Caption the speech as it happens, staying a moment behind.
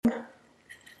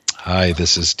Hi,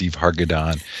 this is Steve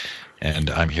Hargadon, and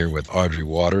I'm here with Audrey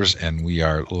Waters, and we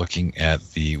are looking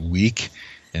at the week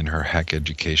in her Hack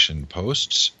Education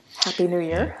posts. Happy New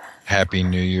Year. Happy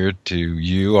New Year to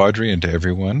you, Audrey, and to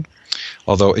everyone.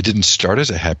 Although it didn't start as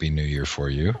a Happy New Year for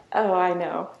you. Oh, I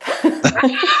know.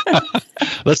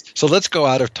 Let's go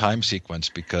out of time sequence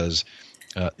because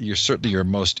you're certainly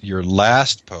your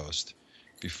last post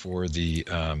before the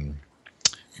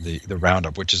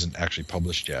roundup, which isn't actually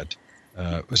published yet,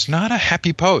 was not a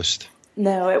happy post.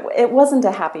 No, it wasn't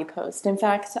a happy post. In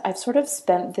fact, I've sort of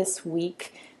spent this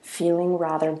week feeling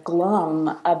rather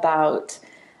glum about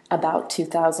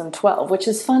 2012, which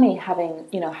is funny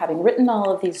having written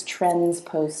all of these trends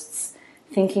posts,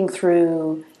 thinking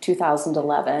through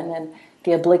 2011 and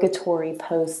the obligatory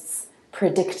posts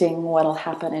predicting what'll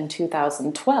happen in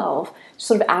 2012.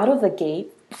 Sort of out of the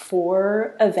gate,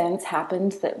 four events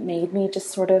happened that made me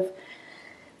just sort of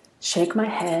shake my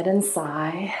head and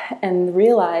sigh and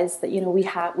realize that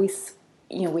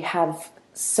we have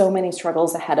so many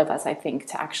struggles ahead of us. I think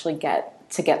to actually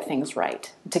get things right,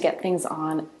 to get things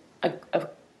on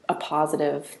a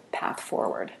positive path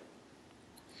forward.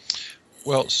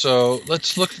 Well, so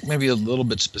let's look maybe a little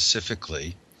bit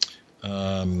specifically.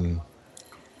 Um,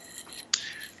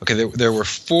 okay, there were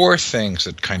four things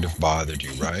that kind of bothered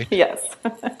you, right? Yes.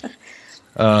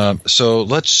 So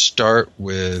let's start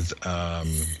with,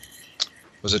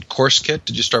 was it Course Kit?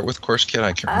 Did you start with Course Kit?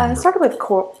 I can't I remember. started with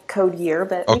code year,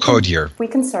 but Oh, Code Year. we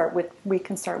can start with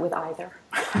either.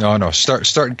 No.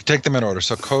 Take them in order.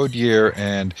 So Code Year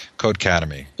and Code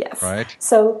Academy, Yes. right?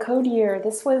 So Code Year,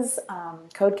 this was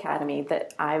Code Academy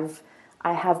that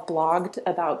I have blogged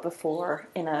about before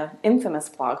in a infamous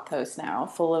blog post now,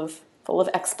 full of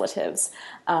expletives.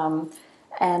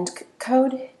 And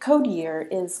Code Year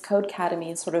is Code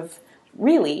Academy's sort of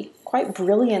really quite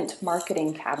brilliant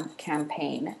marketing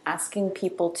campaign, asking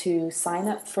people to sign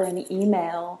up for an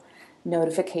email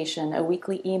notification, a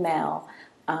weekly email.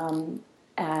 And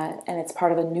it's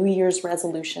part of a New Year's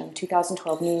resolution,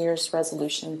 2012 New Year's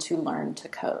resolution to learn to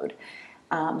code.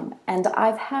 And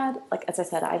I've had, like as I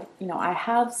said, I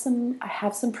have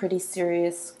some pretty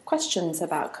serious questions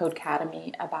about Code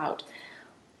Academy, about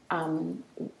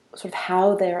sort of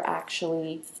how they're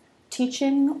actually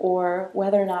teaching or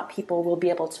whether or not people will be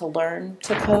able to learn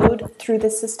to code through the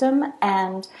system.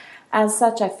 And as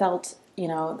such, I felt,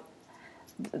 the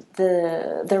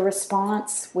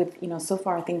response with, so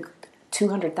far I think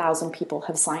 200,000 people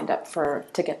have signed up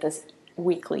to get this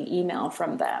weekly email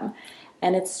from them.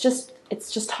 And it's just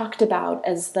talked about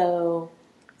as though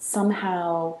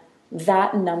somehow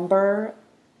that number,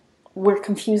 we're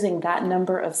confusing that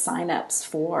number of signups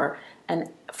for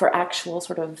actual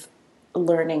sort of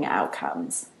learning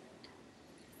outcomes.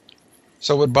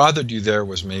 So what bothered you there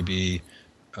was maybe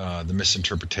the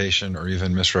misinterpretation or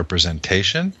even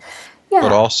misrepresentation, but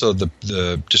Yeah, also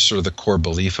the just sort of the core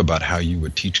belief about how you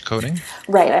would teach coding.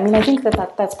 right. I mean, I think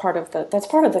that's part of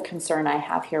the concern I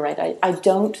have here, right? I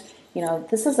don't,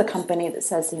 this is a company that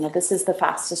says, this is the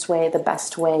fastest way, the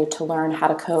best way to learn how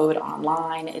to code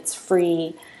online. It's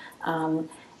free, and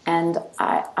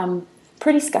I'm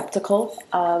pretty skeptical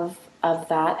of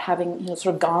that, having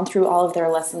sort of gone through all of their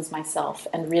lessons myself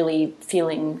and really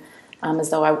feeling as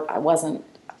though I wasn't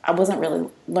really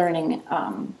learning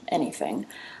anything.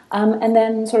 And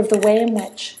then sort of the way in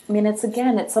which, I mean, it's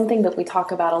something that we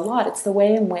talk about a lot. It's the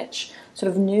way in which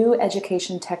sort of new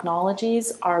education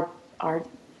technologies are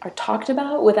talked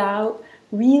about without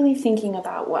really thinking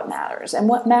about what matters. And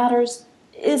what matters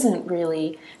isn't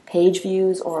really page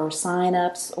views or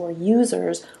signups or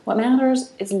users. What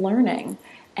matters is learning.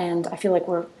 And I feel like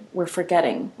we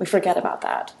forget about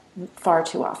that far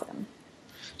too often.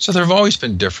 So there have always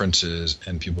been differences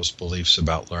in people's beliefs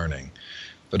about learning.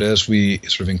 But as we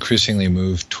sort of increasingly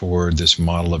move toward this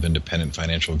model of independent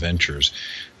financial ventures,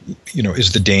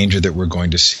 is the danger that we're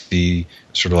going to see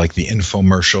sort of like the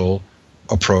infomercial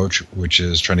approach, which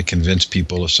is trying to convince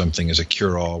people of something as a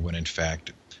cure-all when in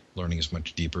fact learning is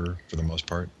much deeper for the most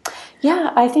part?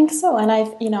 Yeah, I think so. And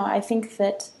I think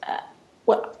that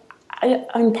what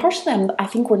I'm partially, I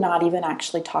think we're not even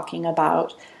actually talking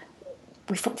about,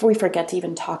 we forget to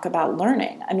even talk about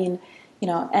learning. I mean,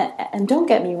 and don't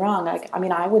get me wrong.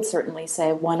 I would certainly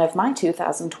say one of my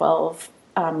 2012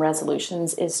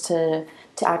 resolutions is to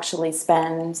actually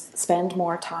spend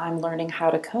more time learning how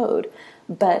to code.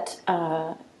 But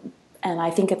and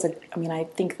I think I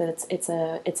think that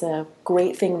it's a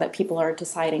great thing that people are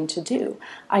deciding to do.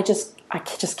 I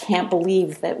just can't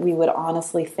believe that we would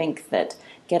honestly think that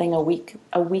getting a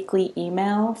weekly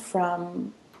email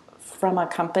from a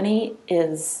company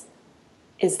is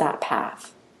that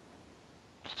path.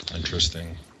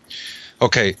 Interesting.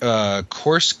 Okay,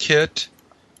 Course Kit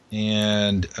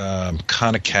and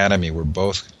Khan Academy were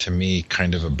both, to me,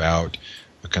 kind of about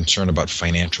a concern about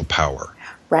financial power.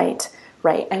 Right,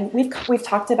 right. And we've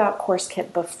talked about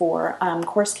CourseKit before.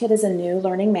 CourseKit is a new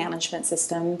learning management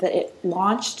system that it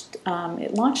launched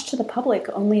to the public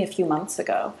only a few months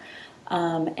ago.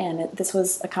 This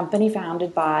was a company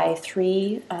founded by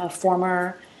three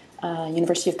former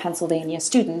University of Pennsylvania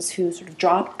students who sort of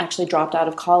dropped out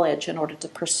of college in order to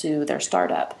pursue their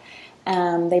startup.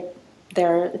 The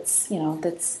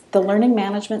learning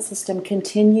management system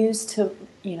continues to,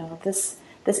 this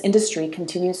industry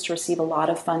continues to receive a lot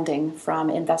of funding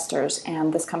from investors,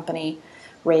 and this company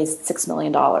raised $6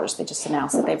 million. They just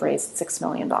announced that they've raised $6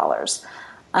 million.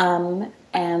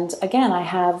 And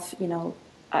again,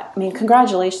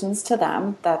 congratulations to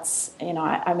them. That's,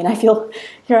 I feel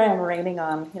here I am raining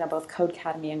on, both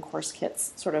Codecademy and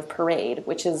CourseKit's sort of parade,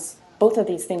 which is, both of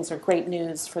these things are great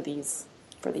news for these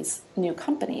new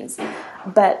companies.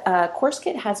 But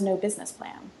CourseKit has no business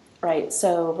plan, right?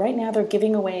 So right now they're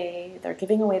giving away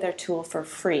their tool for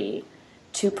free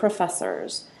to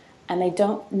professors, and they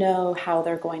don't know how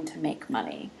they're going to make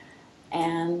money.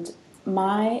 And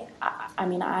I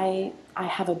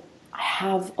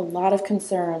have a lot of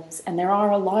concerns, and there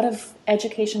are a lot of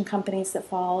education companies that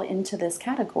fall into this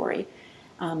category.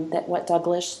 That what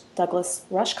Douglas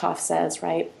Rushkoff says,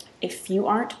 right? If you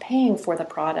aren't paying for the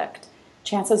product,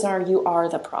 chances are you are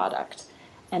the product.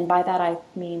 And by that I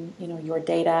mean, your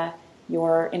data,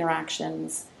 your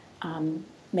interactions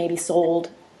may be sold,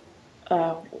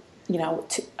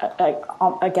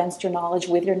 against your knowledge,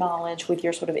 with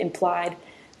your sort of implied,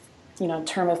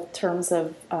 terms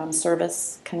of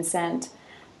service consent.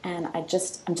 And I'm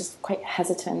just quite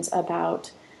hesitant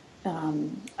about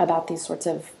these sorts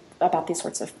of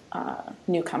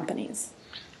new companies.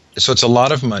 So it's a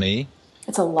lot of money.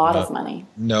 It's a lot of money.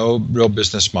 No real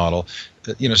business model.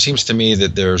 Seems to me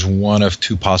that there's one of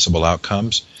two possible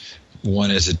outcomes.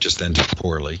 One is it just ends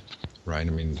poorly, right?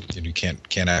 You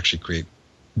can't actually create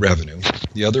revenue.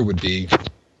 The other would be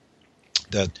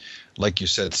that, like you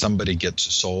said, somebody gets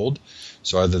sold.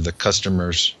 So either the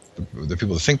customers, the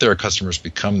people that think they're customers,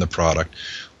 become the product,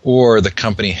 or the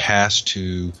company has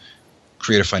to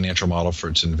create a financial model for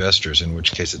its investors, in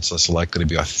which case it's less likely to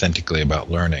be authentically about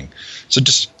learning. So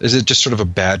is it just sort of a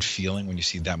bad feeling when you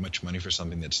see that much money for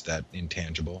something that's that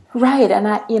intangible? Right. And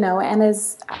I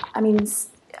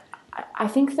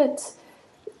think that,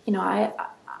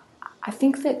 I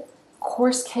think that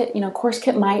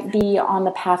CourseKit might be on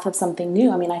the path of something new.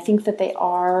 I think that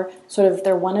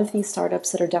they're one of these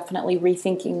startups that are definitely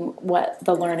rethinking what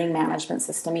the learning management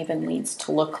system even needs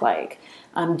to look like.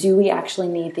 Do we actually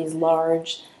need these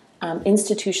large,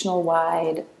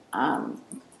 institutional-wide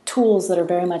tools that are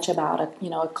very much about a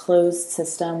closed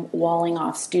system, walling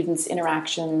off students'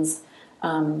 interactions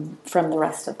from the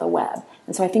rest of the web?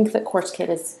 And so I think that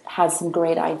CourseKit has some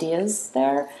great ideas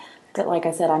there. But like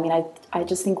I said, I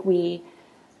just think when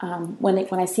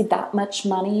I see that much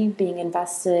money being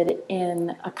invested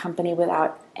in a company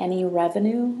without any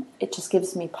revenue, it just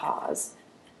gives me pause.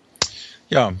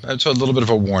 Yeah, it's a little bit of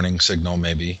a warning signal,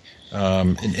 maybe.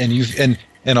 And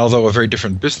although a very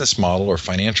different business model or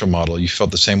financial model, you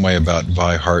felt the same way about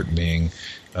Vi Hart being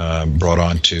brought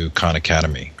on to Khan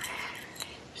Academy.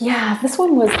 Yeah, this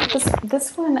one.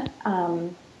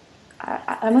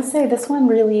 I must say this one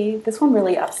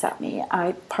really upset me.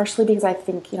 Partially because I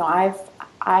think I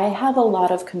have a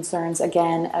lot of concerns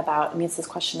again about. It's this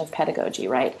question of pedagogy,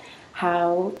 right?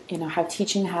 How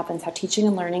teaching happens, how teaching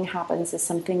and learning happens is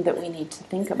something that we need to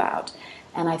think about.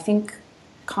 And I think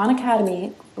Khan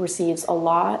Academy receives a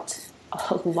lot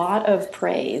of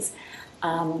praise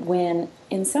when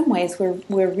in some ways we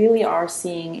really are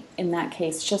seeing in that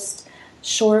case just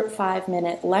short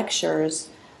 5-minute lectures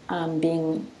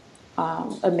being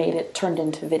turned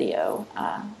into video.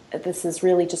 This is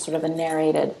really just sort of a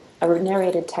narrated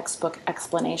textbook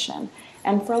explanation.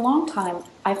 And for a long time,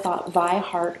 I thought Vi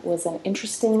Hart was an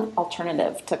interesting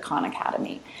alternative to Khan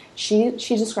Academy. She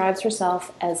describes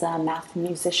herself as a math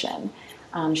musician.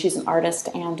 She's an artist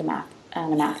and a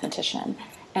mathematician.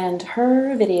 And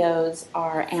her videos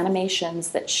are animations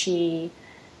that she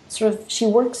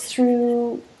works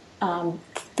through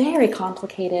very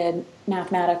complicated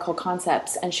mathematical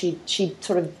concepts, and she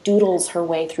sort of doodles her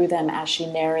way through them as she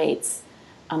narrates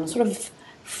sort of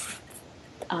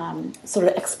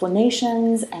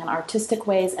explanations and artistic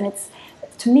ways. And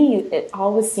to me, it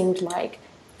always seemed like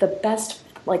the best,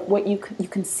 like what you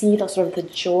can see the sort of the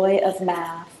joy of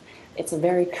math. It's a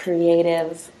very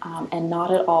creative and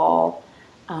not at all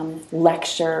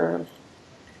lecture-based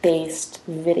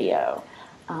video.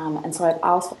 And so I've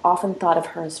also often thought of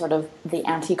her as sort of the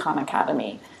anti-Khan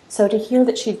Academy. So to hear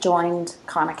that she joined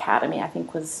Khan Academy, I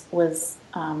think was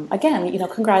again,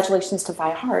 congratulations to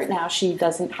Vi Hart. Now she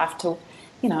doesn't have to,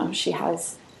 she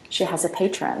has a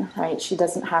patron, right? She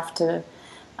doesn't have to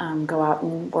go out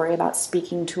and worry about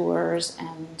speaking tours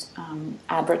and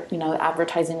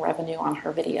advertising revenue on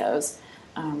her videos.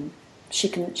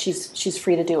 She's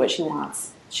free to do what she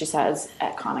wants, she says,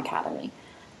 at Khan Academy.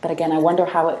 But again, I wonder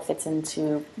how it fits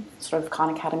into sort of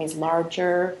Khan Academy's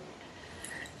larger,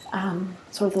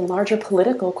 sort of the larger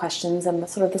political questions and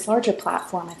sort of this larger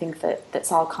platform, I think, that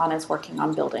Sal Khan is working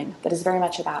on building, that is very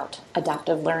much about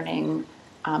adaptive learning,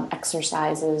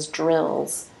 exercises,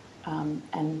 drills,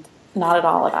 and not at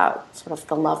all about sort of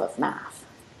the love of math.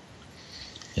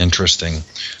 Interesting.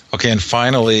 Okay, and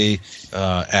finally,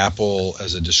 Apple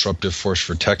as a disruptive force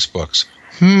for textbooks.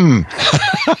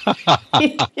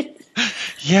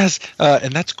 Yes,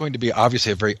 and that's going to be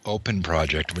obviously a very open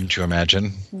project, wouldn't you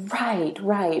imagine?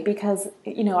 Right. Because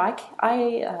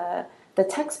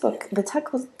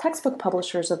the textbook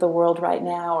publishers of the world right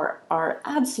now are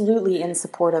absolutely in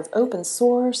support of open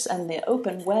source and the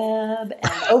open web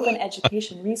and open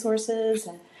education resources,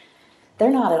 and they're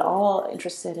not at all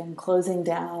interested in closing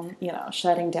down,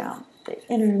 shutting down the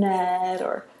internet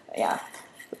or yeah.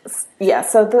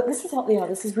 So this is all,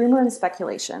 this is rumor and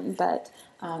speculation, but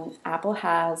Apple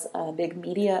has a big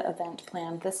media event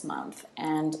planned this month,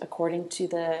 and according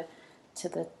to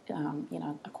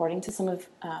according to some of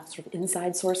sort of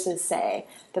inside sources, say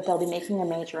that they'll be making a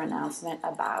major announcement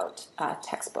about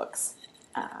textbooks,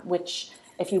 which,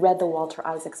 if you read the Walter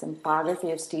Isaacson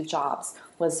biography of Steve Jobs,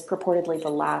 was purportedly the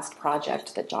last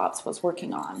project that Jobs was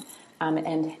working on,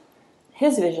 and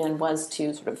his vision was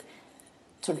to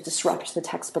sort of disrupt the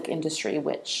textbook industry,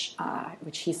 which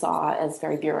he saw as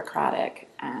very bureaucratic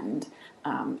and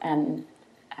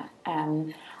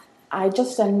I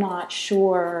just am not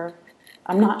sure.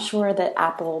 I'm not sure that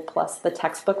Apple plus the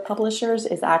textbook publishers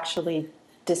is actually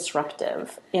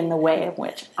disruptive in the way in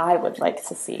which I would like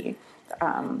to see.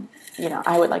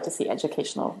 I would like to see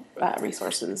educational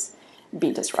resources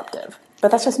be disruptive.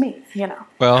 But that's just me,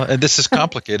 Well, and this is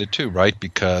complicated too, right?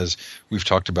 Because we've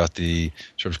talked about the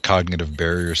sort of cognitive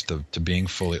barriers to being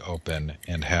fully open,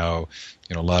 and how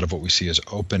a lot of what we see as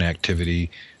open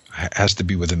activity has to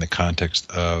be within the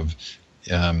context of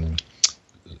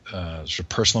sort of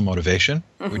personal motivation,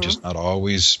 which is not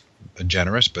always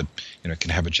generous, but it can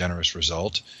have a generous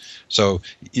result. So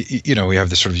we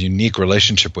have this sort of unique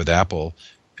relationship with Apple,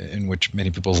 in which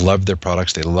many people love their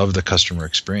products, they love the customer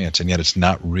experience, and yet it's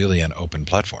not really an open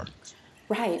platform.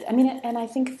 Right. I mean, and I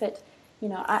think that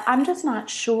I'm just not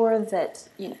sure that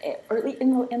early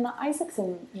in the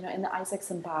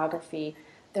Isaacson biography,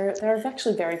 there are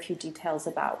actually very few details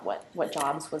about what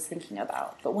Jobs was thinking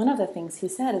about. But one of the things he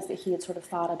said is that he had sort of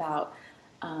thought about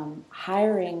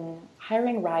hiring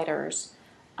writers,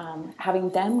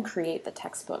 having them create the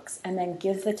textbooks, and then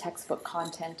give the textbook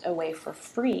content away for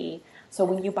free. So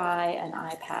when you buy an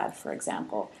iPad, for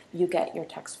example, you get your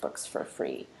textbooks for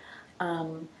free.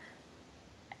 And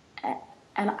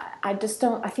I just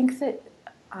don't. I think that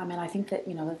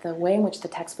the way in which the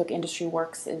textbook industry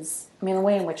works is, the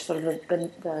way in which sort of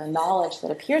the knowledge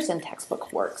that appears in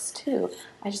textbook works too.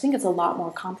 I just think it's a lot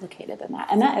more complicated than that,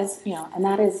 and that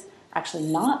is actually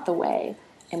not the way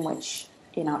in which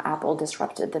Apple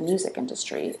disrupted the music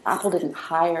industry. Apple didn't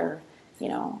hire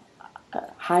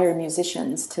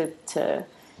musicians to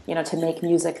make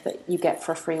music that you get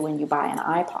for free when you buy an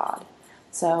iPod.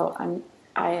 So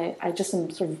I just am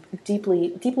sort of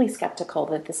deeply skeptical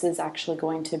that this is actually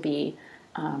going to be,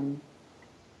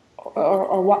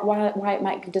 or why it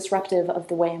might be disruptive of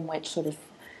the way in which sort of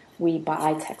we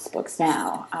buy textbooks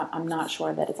now. I'm not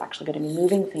sure that it's actually going to be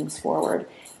moving things forward.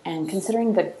 And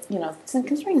considering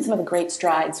some of the great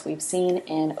strides we've seen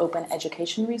in open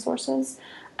education resources,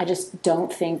 I just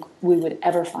don't think we would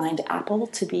ever find Apple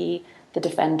to be the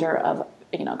defender of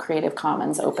Creative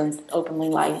Commons openly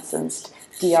licensed,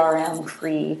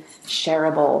 DRM-free,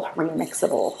 shareable,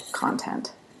 remixable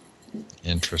content.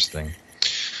 Interesting.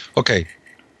 Okay,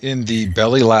 in the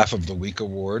Belly Laugh of the Week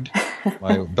award,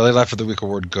 my Belly Laugh of the Week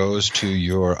award goes to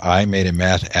your I Made a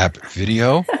Math App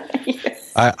video.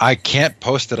 Yes. I can't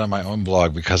post it on my own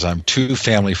blog because I'm too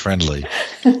family friendly,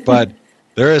 but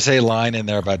there is a line in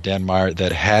there about Dan Meyer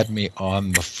that had me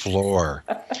on the floor.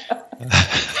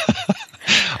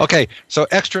 Okay, so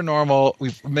Extra Normal,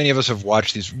 many of us have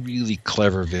watched these really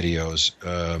clever videos.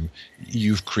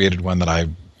 You've created one that I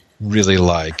really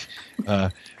like.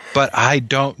 But I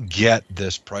don't get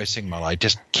this pricing model. I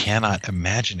just cannot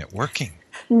imagine it working.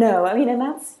 No, and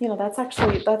that's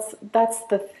actually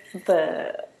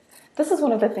the This is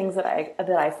one of the things that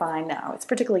I find now. It's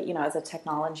particularly, as a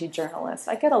technology journalist,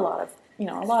 I get a lot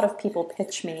of people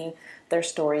pitch me their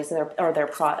stories or their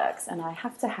products, and I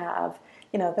have to have,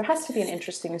 there has to be an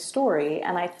interesting story,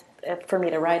 and for me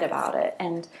to write about it,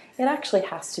 and it actually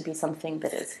has to be something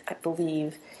that is, I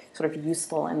believe, sort of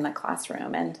useful in the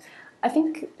classroom. And I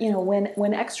think,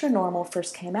 when Extra Normal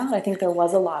first came out, I think there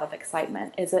was a lot of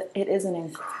excitement. It is an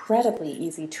incredibly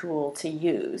easy tool to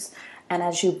use. And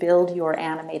as you build your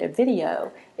animated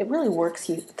video, it really works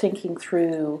you thinking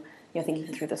through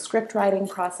the script writing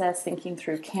process, thinking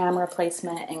through camera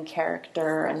placement and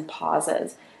character and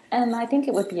pauses. And I think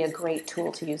it would be a great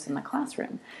tool to use in the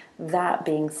classroom. That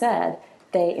being said,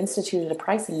 they instituted a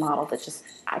pricing model that just,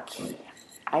 I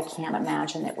can't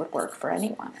imagine it would work for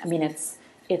anyone. I mean,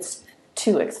 it's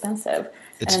too expensive.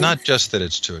 It's not just that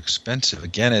it's too expensive.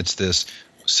 Again, it's this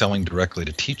selling directly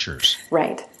to teachers.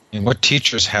 Right. And what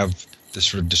teachers have this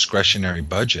sort of discretionary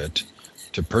budget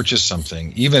to purchase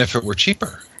something, even if it were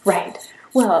cheaper? Right.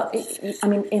 Well,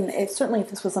 certainly if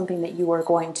this was something that you were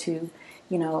going to,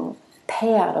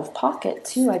 pay out of pocket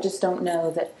too, I just don't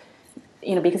know that,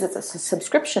 because it's a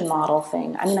subscription model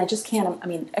thing. I mean, I just can't,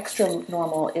 Extra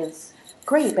Normal is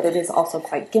great, but it is also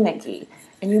quite gimmicky.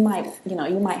 And you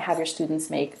might have your students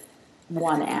make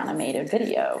one animated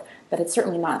video, but it's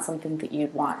certainly not something that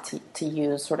you'd want to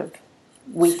use sort of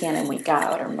week in and week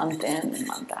out, or month in and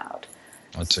month out.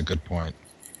 That's a good point.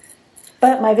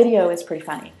 But my video is pretty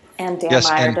funny, and Dan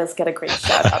Meyer does get a great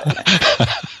shout out in it.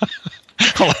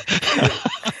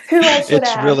 Who I should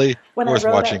add, really worth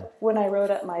watching. When I wrote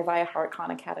up my Viahart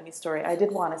Khan Academy story, I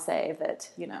did want to say that,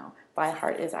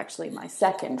 Viahart is actually my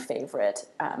second favorite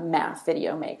math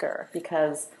video maker,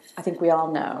 because I think we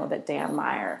all know that Dan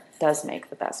Meyer does make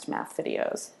the best math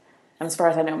videos. And as far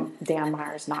as I know, Dan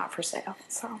Meyer is not for sale.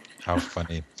 So how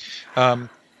funny.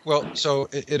 Well, so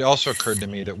it also occurred to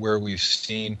me that where we've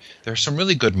seen, there are some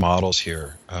really good models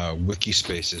here.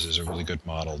 Wikispaces is a really good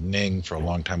model. Ning for a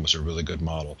long time was a really good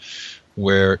model,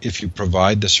 where if you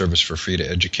provide the service for free to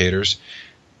educators,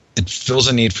 it fills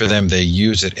a need for them, they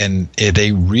use it, and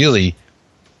they really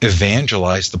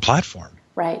evangelize the platform.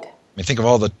 Right. I mean, think of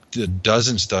all the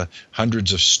dozens to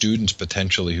hundreds of students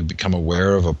potentially who become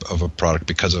aware of a product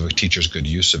because of a teacher's good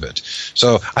use of it.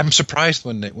 So I'm surprised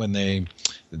when they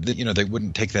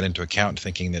wouldn't take that into account,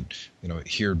 thinking that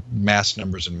here mass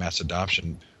numbers and mass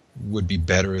adoption would be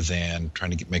better than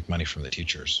trying to make money from the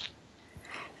teachers.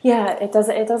 Yeah, it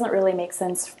doesn't really make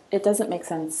sense. It doesn't make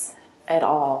sense at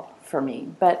all for me.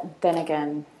 But then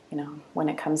again, when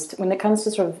it comes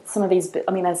to sort of some of these,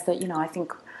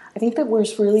 I think that we're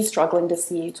really struggling to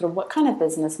see sort of what kind of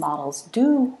business models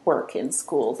do work in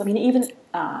schools. I mean, even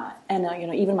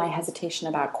even my hesitation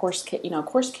about Course Kit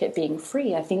being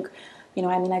free. I think,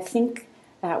 I think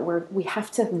that we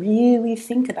have to really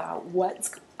think about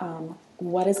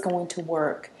what is going to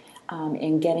work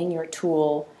in getting your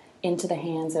tool into the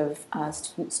hands of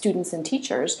students and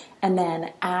teachers, and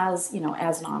then as an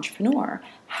entrepreneur,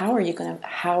 how are you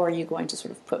going to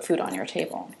sort of put food on your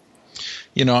table?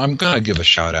 I'm going to give a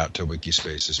shout out to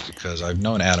Wikispaces, because I've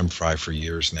known Adam Fry for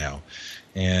years now.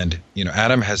 And,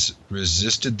 Adam has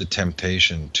resisted the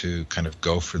temptation to kind of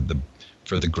go for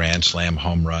the grand slam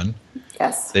home run.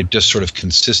 Yes. They just sort of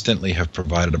consistently have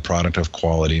provided a product of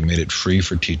quality, made it free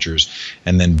for teachers,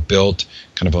 and then built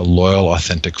kind of a loyal,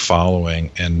 authentic following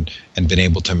and been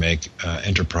able to make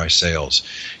enterprise sales.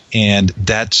 And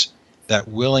that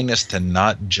willingness to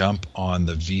not jump on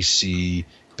the VC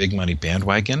big money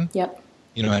bandwagon, yep,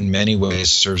 in many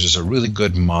ways serves as a really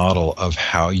good model of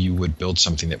how you would build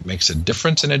something that makes a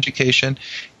difference in education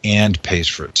and pays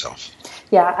for itself.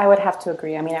 Yeah, I would have to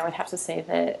agree. I mean, I would have to say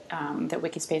that that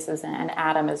Wikispaces and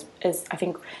Adam is I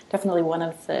think definitely one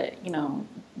of the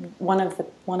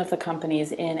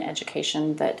companies in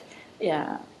education that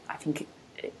I think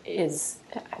is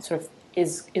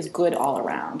good all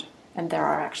around, and there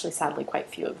are actually sadly quite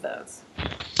few of those.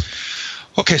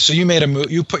 Okay, so you made a move.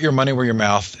 You put your money where your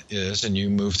mouth is, and you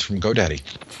moved from GoDaddy.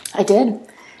 I did,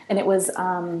 and it was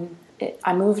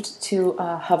I moved to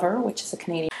Hover, which is a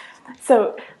Canadian.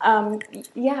 So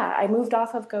I moved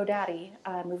off of GoDaddy,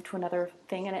 moved to another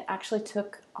thing, and it actually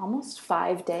took almost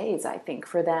 5 days, I think,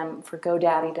 for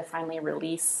GoDaddy to finally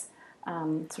release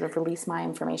my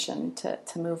information to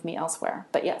move me elsewhere.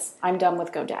 But yes, I'm done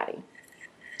with GoDaddy.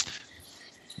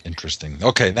 Interesting.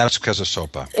 Okay, that's because of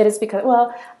SOPA. It is because,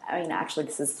 actually,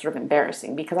 this is sort of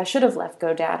embarrassing, because I should have left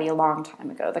GoDaddy a long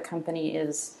time ago. The company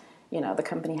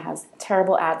has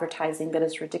terrible advertising that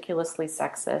is ridiculously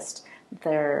sexist.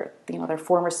 Their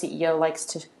former CEO likes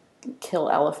to kill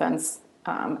elephants,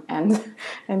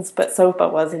 but SOPA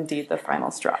was indeed the final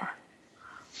straw.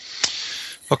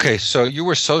 Okay, so you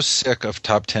were so sick of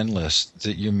top 10 lists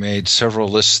that you made several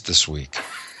lists this week.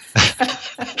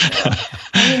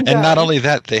 I'm And not enjoying. only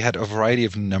that, they had a variety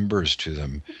of numbers to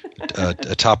them.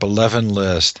 A top 11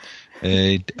 list.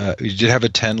 You did have a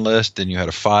 10 list, and you had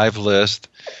a 5 list.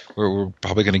 We're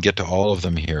probably going to get to all of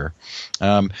them here.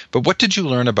 But what did you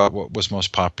learn about what was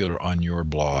most popular on your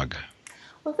blog?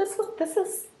 Well, this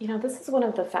is this is one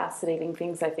of the fascinating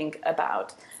things I think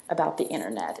about the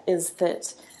internet is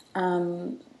that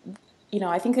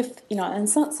I think if and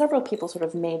several people sort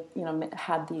of made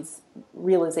had these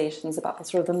realizations about the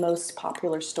sort of the most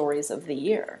popular stories of the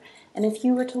year, and if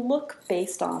you were to look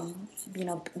based on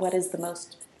what is the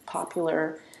most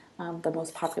popular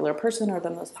person or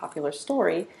the most popular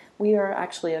story, we're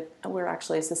actually a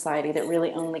society that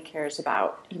really only cares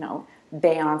about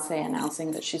Beyonce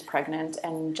announcing that she's pregnant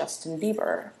and Justin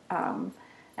Bieber,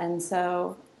 and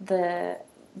so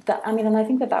and I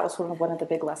think that was sort of one of the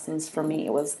big lessons for me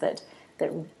was that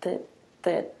that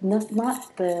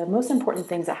not the most important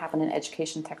things that happen in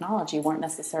education technology weren't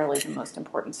necessarily the most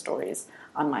important stories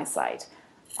on my site,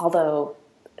 although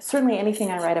certainly anything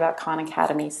I write about Khan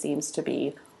Academy seems to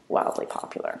be wildly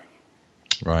popular.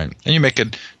 Right. And you make a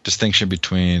distinction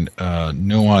between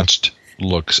nuanced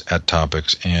looks at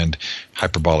topics and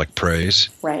hyperbolic praise.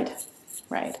 Right,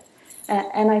 right.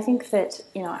 And I think that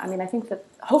I think that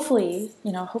hopefully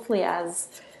hopefully as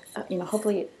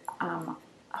hopefully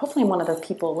hopefully I'm one of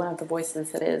the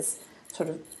voices that is sort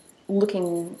of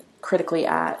looking critically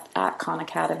at Khan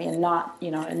Academy and not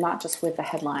and not just with the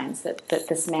headlines that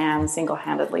this man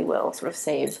single-handedly will sort of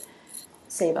save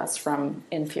us from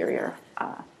inferior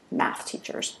math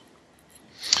teachers.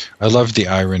 I love the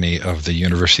irony of the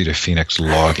University of Phoenix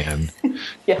login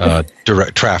Yes.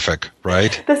 direct traffic,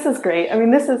 right? This is great. I mean,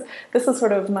 this is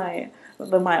sort of my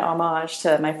homage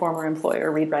to my former employer,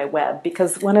 Read Write Web,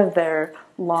 because one of their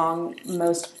one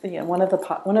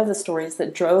of the stories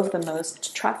that drove the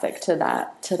most traffic to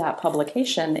that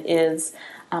publication is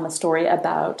a story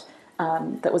about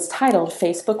that was titled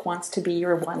 "Facebook Wants to Be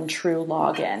Your One True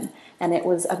Login," and it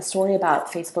was a story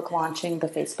about Facebook launching the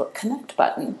Facebook Connect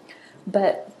button.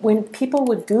 But when people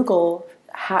would Google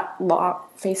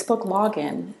Facebook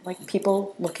login, like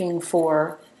people looking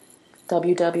for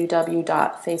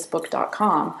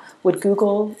www.facebook.com would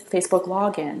Google Facebook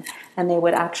login, and they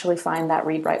would actually find that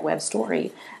Read Write Web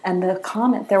story. And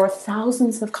there were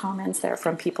thousands of comments there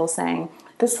from people saying,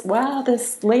 this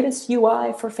latest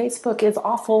UI for Facebook is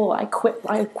awful. I quit,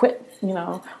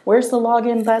 where's the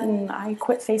login button? I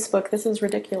quit Facebook. This is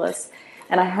ridiculous.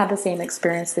 And I had the same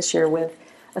experience this year with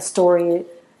a story. It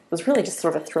was really just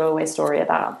sort of a throwaway story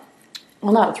about,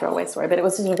 well, not a throwaway story, but it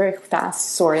was just a very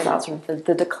fast story about sort of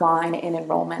the decline in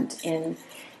enrollment in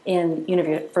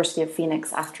University of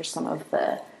Phoenix after some of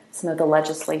the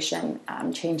legislation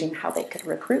changing how they could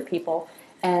recruit people.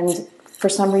 And for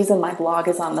some reason, my blog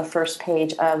is on the first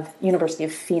page of University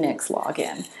of Phoenix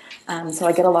login. So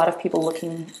I get a lot of people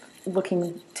looking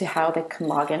to how they can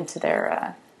log into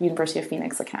their University of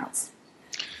Phoenix accounts.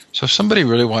 So if somebody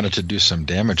really wanted to do some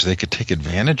damage, they could take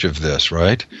advantage of this,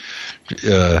 right?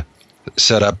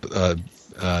 Set up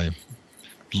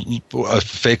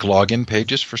fake login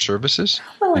pages for services?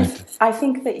 Well, I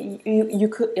think that you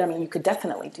could. I mean, you could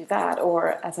definitely do that,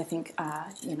 or as I think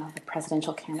the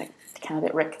presidential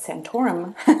candidate Rick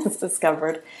Santorum has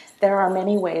discovered, there are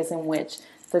many ways in which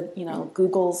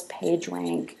Google's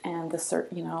PageRank and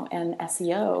and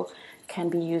SEO can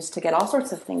be used to get all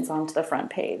sorts of things onto the front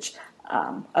page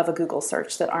of a Google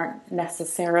search that aren't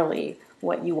necessarily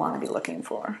what you want to be looking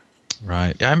for.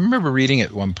 Right. Yeah, I remember reading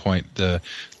at one point the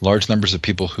large numbers of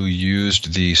people who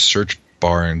used the search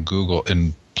bar in Google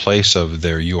in place of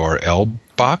their URL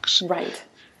box. Right.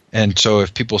 And so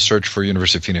if people search for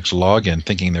University of Phoenix login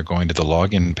thinking they're going to the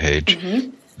login page,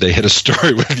 they hit a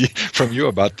story from you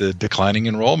about the declining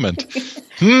enrollment.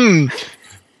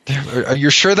 Are you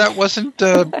sure that wasn't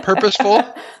purposeful?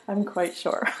 I'm quite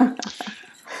sure.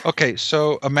 Okay,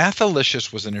 so a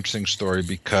Mathalicious was an interesting story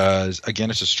because, again,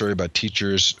 it's a story about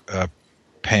teachers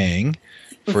paying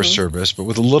for a service, but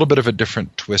with a little bit of a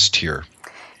different twist here.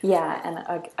 Yeah, and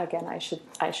again, I should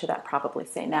probably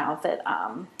say now that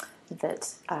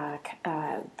that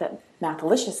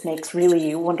Mathalicious makes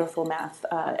really wonderful math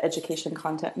education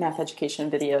content, math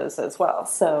education videos as well.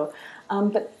 So,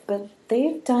 but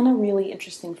they've done a really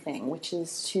interesting thing, which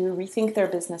is to rethink their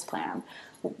business plan.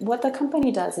 What the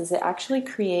company does is it actually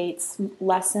creates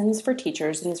lessons for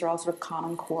teachers, and these are all sort of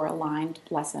Common Core aligned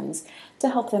lessons to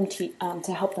help them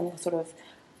sort of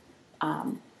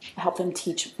help them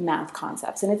teach math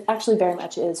concepts. And it actually very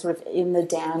much is sort of in the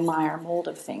Dan Meyer mold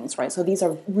of things, right? So these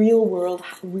are real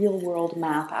world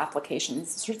math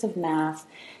applications, sorts of math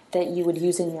that you would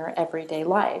use in your everyday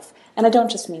life. And I don't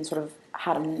just mean sort of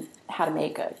how to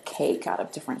make a cake out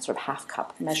of different sort of half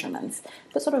cup measurements,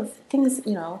 but sort of things,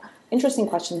 interesting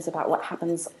questions about what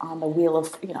happens on the wheel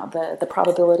of, the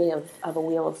probability of a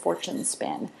wheel of fortune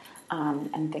spin,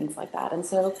 and things like that. And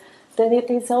so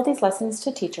they sell these lessons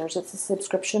to teachers. It's a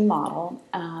subscription model,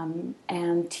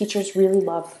 and teachers really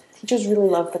love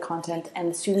the content,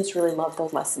 and the students really love the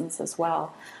lessons as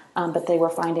well. But they were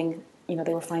finding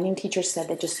teachers said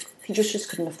teachers just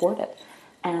couldn't afford it,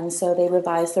 and so they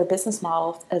revised their business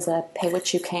model as a pay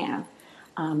what you can.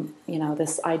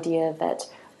 This idea that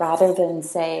rather than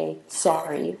say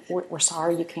sorry, we're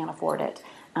sorry you can't afford it.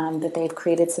 That they've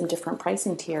created some different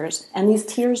pricing tiers. And these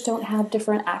tiers don't have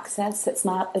different access. It's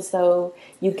not as though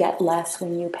you get less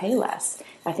when you pay less.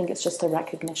 I think it's just a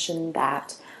recognition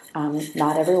that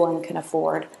not everyone can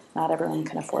afford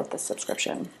the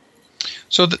subscription.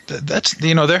 So that's,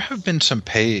 there have been some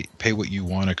pay what you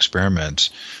want experiments.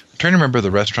 I'm trying to remember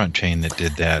the restaurant chain that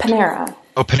did that. Panera.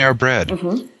 Oh, Panera Bread.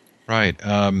 Mm-hmm. Right.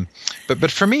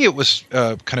 But for me, it was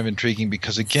kind of intriguing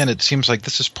because, again, it seems like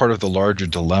this is part of the larger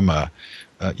dilemma.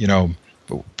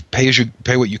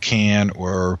 Pay what you can,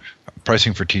 or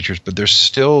pricing for teachers, but there's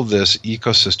still this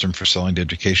ecosystem for selling to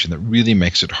education that really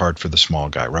makes it hard for the small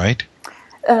guy, right?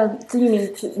 So you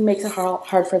mean makes it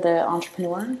hard for the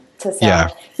entrepreneur to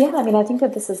sell? Yeah. I mean, I think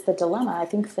that this is the dilemma. I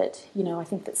think that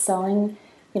selling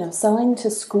to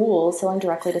schools, selling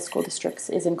directly to school districts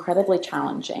is incredibly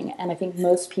challenging, and I think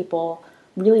most people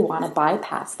really want to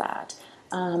bypass that.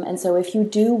 And so if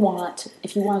you want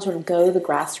to sort of go the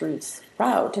grassroots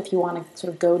route, if you want to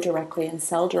sort of go directly and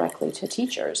sell directly to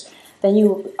teachers, then we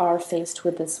are faced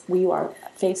with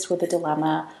the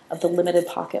dilemma of the limited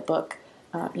pocketbook,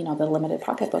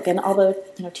 And although,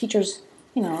 teachers,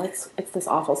 it's this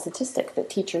awful statistic that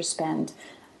teachers spend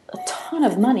a ton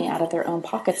of money out of their own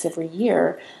pockets every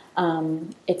year,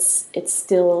 it's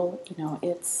still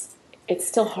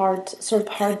hard to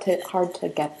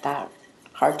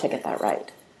get that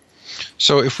right.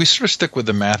 So if we sort of stick with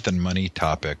the math and money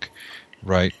topic,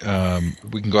 right,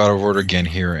 we can go out of order again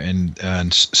here,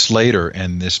 and Slater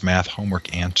and this math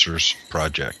homework answers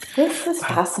project. This is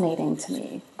fascinating to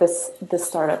me. This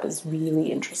startup is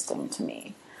really interesting to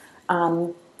me.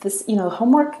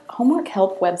 Homework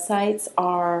help websites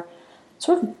are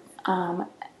sort of,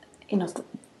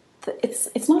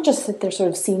 it's not just that they're sort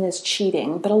of seen as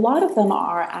cheating, but a lot of them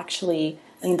are actually.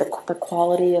 I mean, the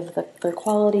quality of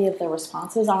the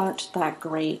responses aren't that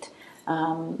great.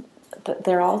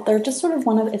 They're just sort of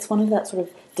one of that sort of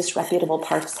disreputable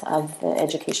parts of the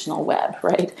educational web,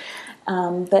 right?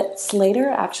 But Slater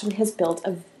actually has built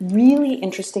a really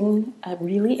interesting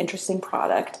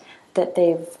product that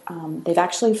they've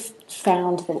actually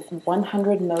found the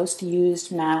 100 most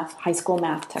used high school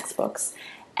math textbooks,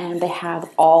 and they have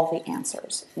all the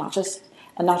answers, not just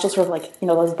sort of like,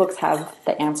 those books have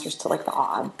the answers to like the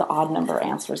odd number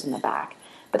answers in the back,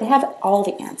 but they have all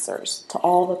the answers to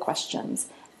all the questions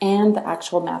and the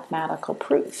actual mathematical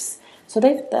proofs. So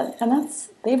they've done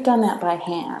that by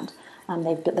hand.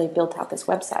 They've built out this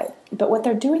website. But what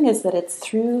they're doing is that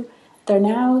they're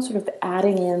now sort of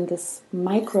adding in this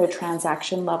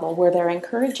microtransaction level where they're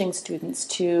encouraging students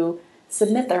to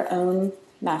submit their own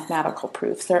mathematical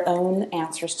proofs, their own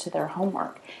answers to their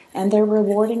homework, and they're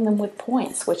rewarding them with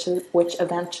points, which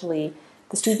eventually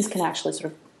the students can actually sort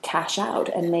of cash out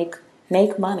and make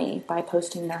money by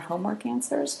posting their homework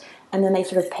answers, and then they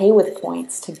sort of pay with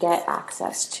points to get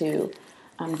access to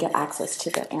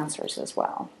the answers as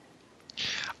well.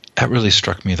 That really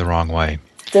struck me the wrong way.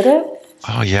 Did it?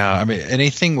 Oh yeah, I mean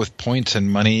anything with points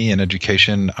and money and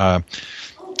education. I'd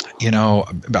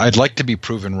like to be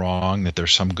proven wrong that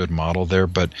there's some good model there,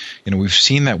 but we've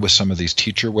seen that with some of these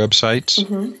teacher websites.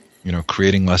 Mm-hmm.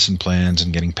 Creating lesson plans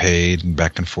and getting paid and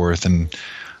back and forth, and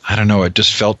I don't know. It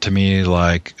just felt to me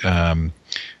like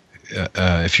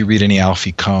if you read any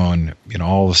Alfie Kohn,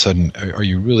 all of a sudden, are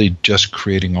you really just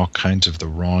creating all kinds of the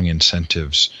wrong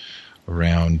incentives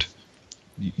around,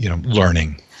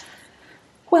 learning?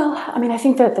 Well, I mean, I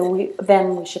think that we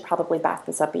should probably back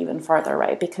this up even further,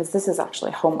 right? Because this is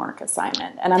actually a homework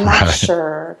assignment, and I'm not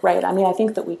sure, right? I mean, I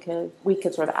think that we could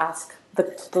sort of ask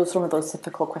some of those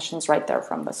difficult questions right there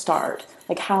from the start,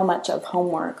 like how much of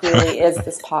homework really is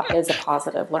a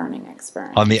positive learning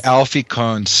experience? On the Alfie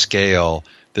Kohn scale,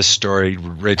 this story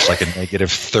rates like a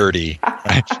 -30.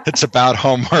 Right? It's about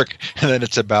homework, and then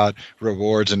it's about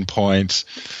rewards and points.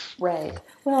 Right.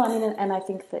 Well, I mean, and I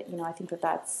think that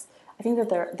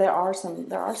there are some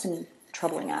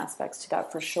troubling aspects to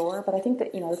that for sure. But I think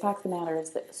that, the fact of the matter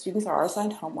is that students are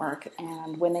assigned homework,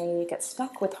 and when they get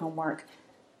stuck with homework,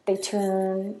 they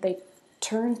turn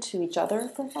to each other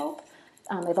for help.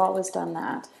 They've always done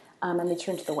that, and they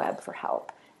turn to the web for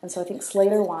help. And so I think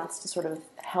Slater wants to sort of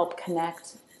help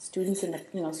connect students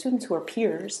students who are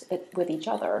peers with each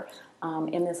other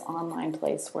in this online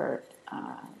place where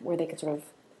they can sort of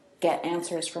get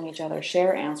answers from each other,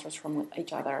 share answers from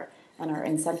each other, and are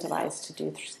incentivized to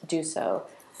do so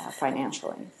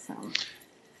financially. So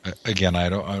again, I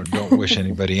don't wish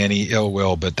anybody any ill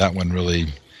will, but that one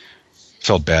really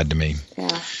felt bad to me.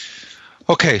 Yeah.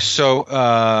 Okay, so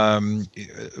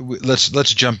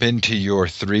let's jump into your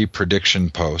 3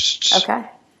 prediction posts. Okay.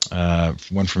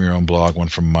 One from your own blog, one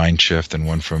from Mindshift, and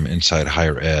one from Inside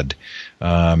Higher Ed.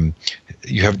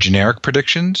 You have generic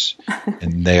predictions,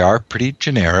 and they are pretty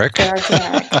generic. They are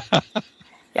generic.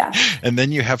 Yeah. And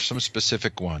then you have some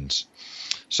specific ones.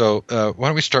 So why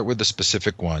don't we start with the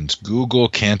specific ones? Google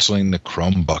canceling the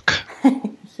Chromebook.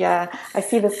 Yeah, I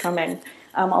see this coming.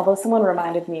 Although someone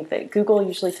reminded me that Google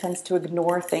usually tends to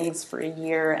ignore things for a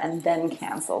year and then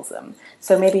cancels them.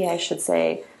 So maybe I should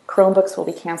say Chromebooks will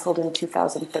be canceled in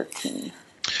 2013.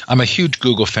 I'm a huge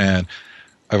Google fan.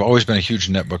 I've always been a huge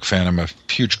netbook fan. I'm a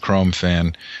huge Chrome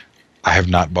fan. I have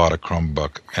not bought a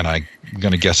Chromebook, and I'm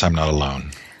going to guess I'm not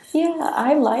alone. Yeah,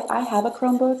 I have a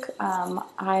Chromebook.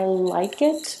 I like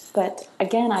it, but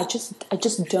again, I just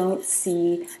don't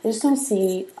see,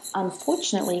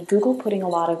 unfortunately, Google putting a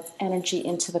lot of energy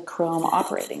into the Chrome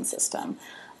operating system,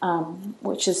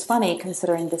 which is funny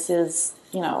considering this is,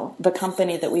 the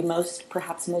company that we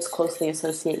perhaps most closely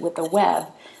associate with the web.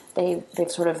 They've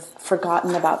sort of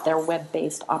forgotten about their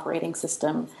web-based operating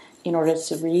system in order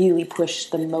to really push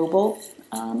the mobile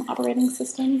operating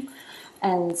system.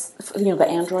 And the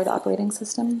Android operating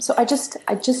system. So I just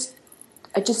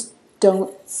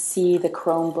don't see the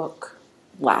Chromebook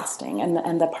lasting,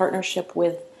 and the partnership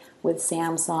with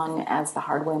Samsung as the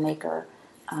hardware maker.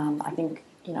 I think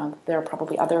there are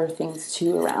probably other things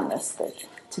too around this that,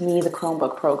 to me, the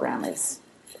Chromebook program is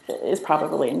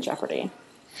probably in jeopardy.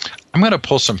 I'm going to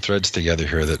pull some threads together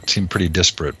here that seem pretty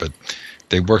disparate, but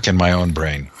they work in my own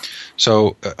brain.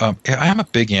 So I am a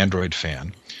big Android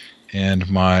fan. And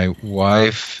my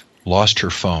wife lost her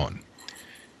phone,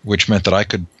 which meant that I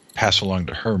could pass along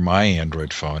to her my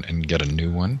Android phone and get a new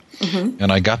one. Mm-hmm.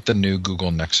 And I got the new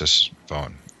Google Nexus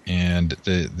phone. And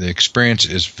the experience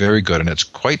is very good, and it's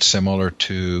quite similar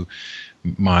to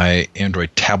my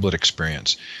Android tablet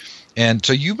experience. And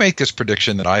so you make this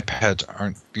prediction that iPads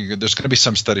there's going to be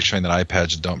some studies showing that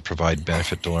iPads don't provide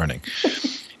benefit to learning.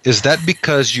 Is that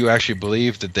because you actually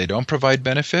believe that they don't provide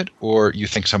benefit, or you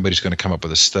think somebody's going to come up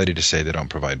with a study to say they don't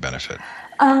provide benefit?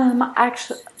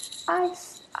 Actually,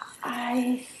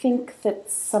 I think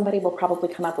that somebody will probably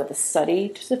come up with a study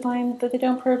to find that they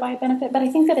don't provide benefit. But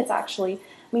I think that it's actually,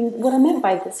 what I meant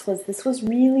by this was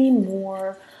really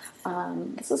more,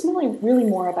 really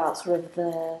more about sort of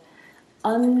the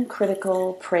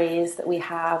uncritical praise that we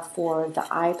have for the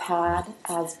iPad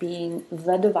as being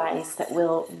the device that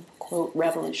will, quote,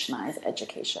 revolutionize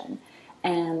education.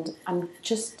 And I'm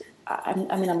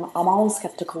always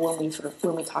skeptical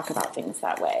when we talk about things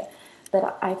that way.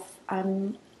 But I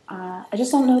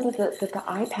just don't know that the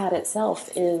iPad itself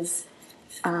is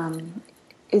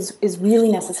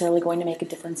really necessarily going to make a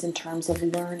difference in terms of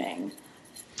learning.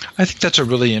 I think that's a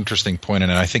really interesting point,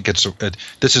 and I think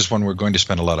this is one we're going to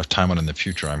spend a lot of time on in the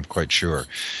future, I'm quite sure.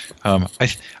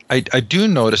 I do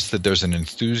notice that there's an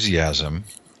enthusiasm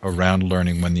around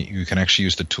learning when you can actually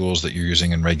use the tools that you're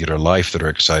using in regular life that are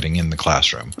exciting in the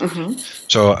classroom. Mm-hmm.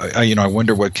 So I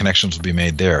wonder what connections will be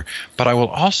made there. But I will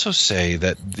also say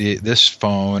that this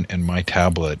phone and my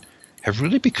tablet have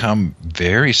really become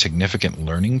very significant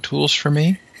learning tools for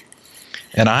me.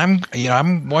 And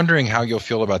I'm wondering how you'll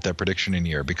feel about that prediction in a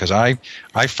year, because I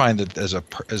find that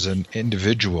as an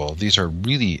individual, these are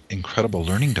really incredible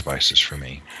learning devices for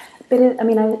me. But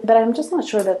but I'm just not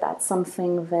sure that that's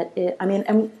something that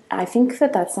I think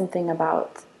that that's something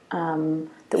about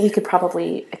that we could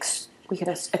probably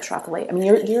extrapolate.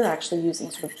 You're actually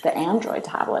using sort of the Android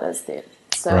tablet as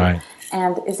right.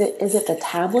 And is it the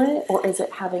tablet, or is it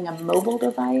having a mobile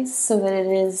device so that it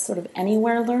is sort of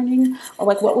anywhere learning? Or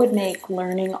what would make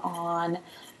learning on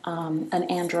an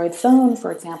Android phone,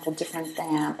 for example, different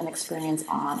than an experience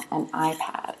on an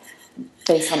iPad,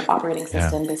 based on operating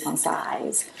system, based on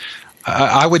size?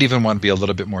 I would even want to be a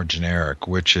little bit more generic,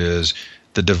 which is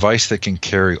the device that can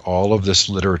carry all of this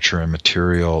literature and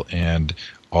material and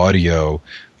audio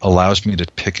allows me to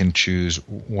pick and choose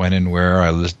when and where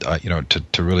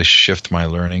to really shift my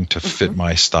learning to fit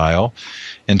my style.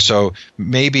 And so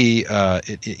maybe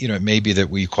it may be that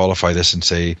we qualify this and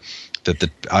say that the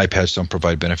iPads don't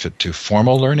provide benefit to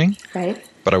formal learning, right?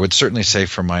 But I would certainly say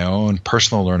for my own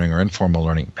personal learning or informal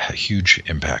learning, a huge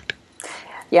impact.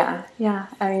 Yeah.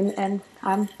 I mean, and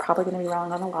I'm probably going to be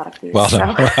wrong on a lot of these. Well, so.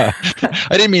 no. I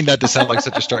didn't mean that to sound like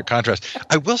such a stark contrast.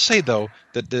 I will say, though,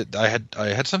 that I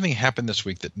had something happen this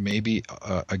week that maybe,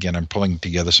 again, I'm pulling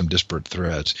together some disparate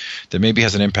threads, that maybe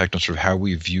has an impact on sort of how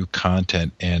we view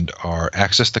content and our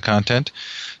access to content.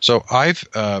 So I've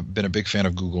been a big fan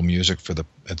of Google Music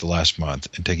at the last month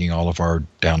and taking all of our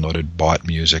downloaded, bought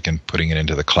music and putting it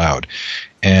into the cloud.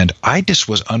 And I just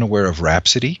was unaware of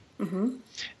Rhapsody. Mm-hmm.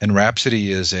 And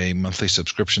Rhapsody is a monthly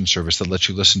subscription service that lets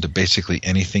you listen to basically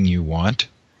anything you want.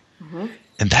 Mm-hmm.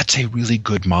 And that's a really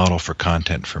good model for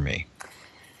content for me.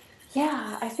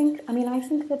 Yeah, I think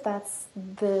that that's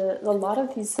a lot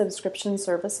of these subscription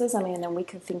services. I mean, and we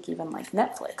could think even like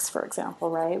Netflix, for example,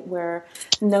 right? Where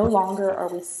no longer are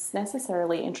we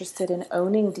necessarily interested in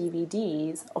owning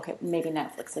DVDs. Okay, maybe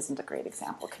Netflix isn't a great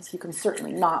example because you can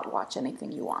certainly not watch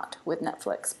anything you want with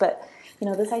Netflix. But,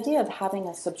 this idea of having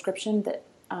a subscription that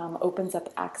opens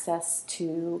up access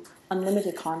to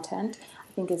unlimited content,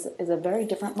 I think is a very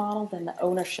different model than the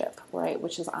ownership, right?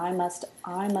 Which is I must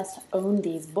own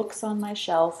these books on my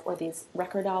shelf, or these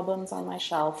record albums on my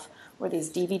shelf, or these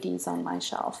DVDs on my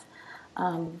shelf.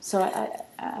 So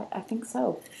I think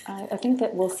so. I think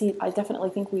that we'll see. I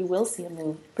definitely think we will see a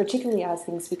move, particularly as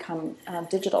things become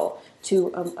digital,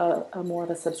 to a more of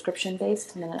a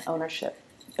subscription-based and an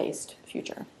ownership-based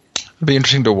future. It'll be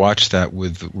interesting to watch that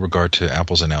with regard to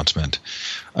Apple's announcement.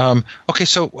 Okay,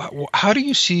 so how do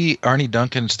you see Arnie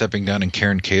Duncan stepping down and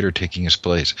Karen Cater taking his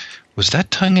place? Was that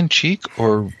tongue-in-cheek,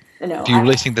 or no, do you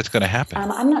really think that's going to happen?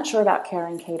 I'm not sure about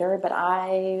Karen Cater, but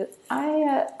it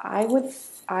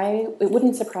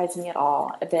wouldn't surprise me at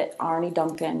all that Arnie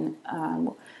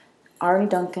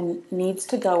Duncan needs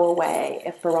to go away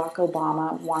if Barack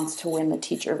Obama wants to win the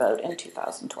teacher vote in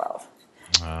 2012.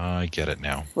 I get it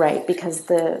now. Right, because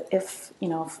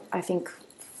I think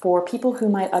for people who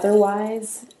might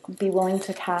otherwise be willing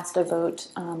to cast a vote,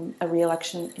 a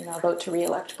vote to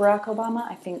reelect Barack Obama,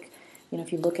 I think,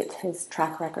 if you look at his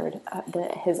track record,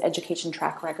 his education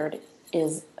track record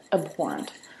is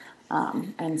abhorrent,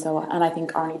 and I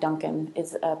think Arnie Duncan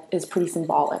is pretty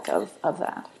symbolic of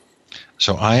that.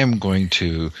 So I am going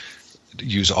to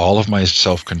use all of my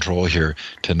self-control here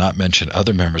to not mention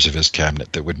other members of his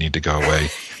cabinet that would need to go away.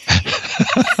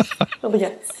 Well,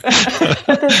 yes.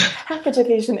 But hack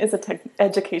education is a tech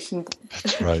education.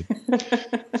 That's right.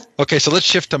 Okay, so let's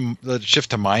shift to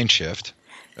Mindshift,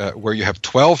 where you have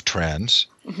 12 trends: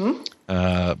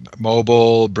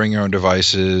 mobile, bring your own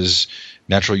devices,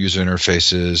 natural user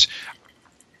interfaces,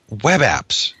 web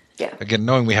apps. Yeah. Again,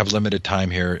 knowing we have limited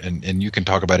time here, and you can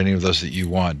talk about any of those that you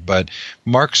want, but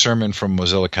Mark Sermon from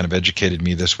Mozilla kind of educated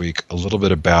me this week a little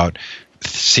bit about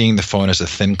seeing the phone as a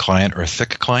thin client or a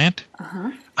thick client.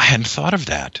 I hadn't thought of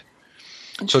that.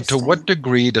 So to what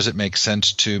degree does it make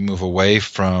sense to move away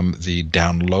from the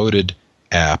downloaded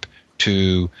app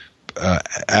to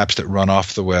apps that run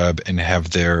off the web and have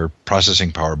their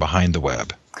processing power behind the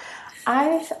web?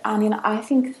 I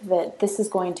think that this is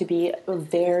going to be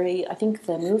I think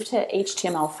the move to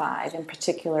HTML5 in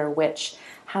particular, which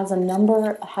has a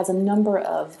number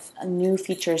of new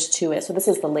features to it. So this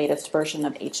is the latest version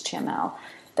of HTML.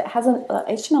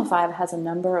 HTML5 has a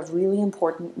number of really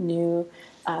important new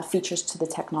features to the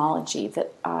technology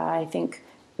that I think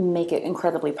make it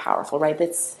incredibly powerful, right?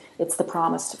 It's the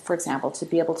promise, for example, to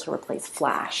be able to replace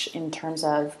Flash in terms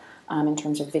of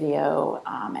video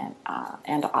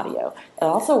and audio. It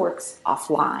also works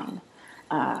offline,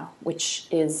 which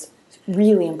is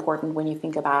really important when you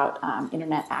think about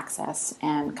internet access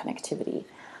and connectivity.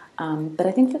 But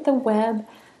I think that the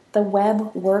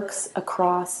web works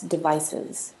across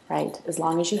devices, right? As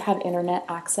long as you have internet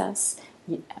access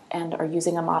and are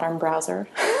using a modern browser,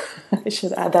 I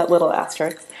should add that little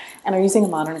asterisk, and are using a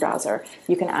modern browser,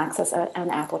 you can access an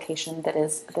application that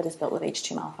is built with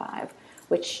HTML5.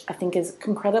 Which I think is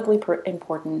incredibly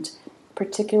important,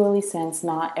 particularly since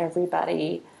not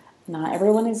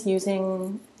everyone is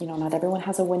using, not everyone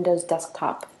has a Windows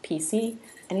desktop PC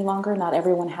any longer. Not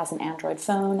everyone has an Android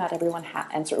phone. Not everyone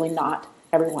and certainly not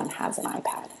everyone has an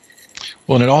iPad.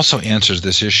 Well, and it also answers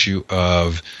this issue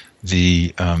of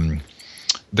the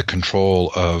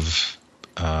control of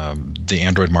the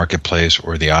Android marketplace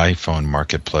or the iPhone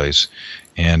marketplace,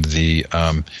 and the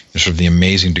sort of the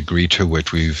amazing degree to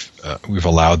which we've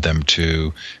allowed them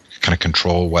to kind of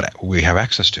control what we have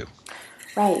access to.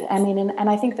 Right. I mean, and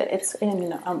I think that it's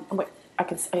in.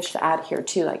 I should add here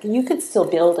too. Like you could still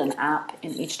build an app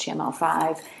in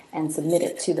HTML5 and submit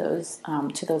it to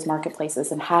those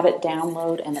marketplaces and have it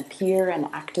download and appear and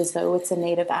act as though it's a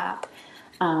native app.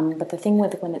 But the thing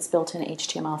with when it's built in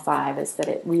HTML5 is that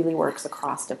it really works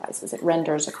across devices. It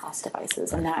renders across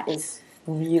devices, and that is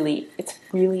really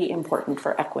important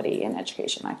for equity in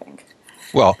education, I think.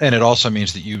 Well, and it also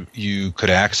means that you could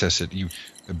access it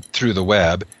through the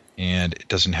web, and it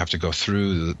doesn't have to go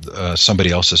through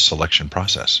somebody else's selection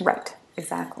process. Right.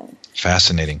 Exactly.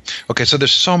 Fascinating. Okay, so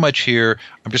there's so much here.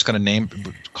 I'm just going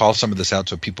to call some of this out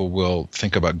so people will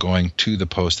think about going to the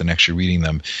post and actually reading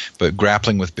them. But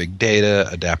grappling with big data,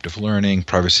 adaptive learning,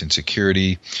 privacy and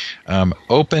security,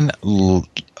 openness,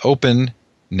 open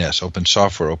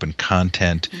software, open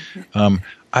content. Mm-hmm.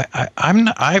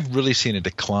 I've really seen a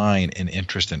decline in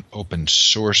interest in open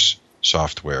source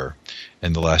software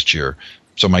in the last year.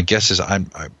 So my guess is,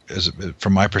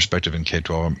 from my perspective in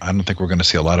K-12, I don't think we're going to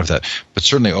see a lot of that. But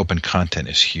certainly, open content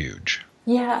is huge.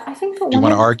 Yeah, I think. Do you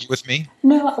want to argue with me?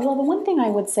 No. Well, the one thing I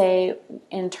would say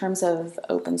in terms of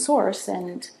open source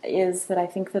is that I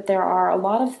think that there are a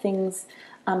lot of things.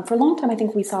 For a long time, I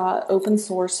think we saw open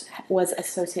source was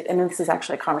associated. I mean, this is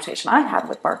actually a conversation I had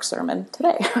with Mark Sermon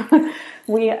today.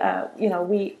 we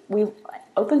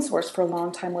open source for a long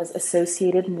time was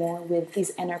associated more with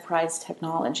these enterprise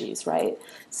technologies, right?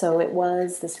 So it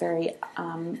was this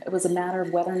it was a matter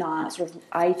of whether or not sort of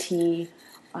IT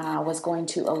was going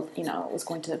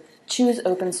to choose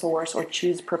open source or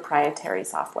choose proprietary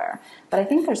software. But I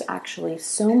think there's actually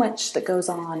so much that goes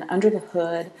on under the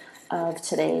hood of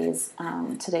today's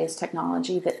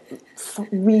technology that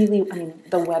really, I mean,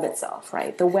 the web itself,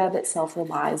 right? The web itself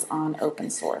relies on open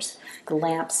source. The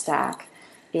LAMP stack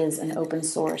is an open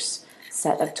source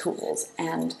set of tools,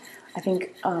 and I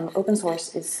think open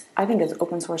source is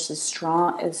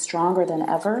stronger than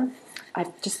ever. I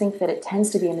just think that it tends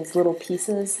to be in these little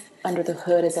pieces under the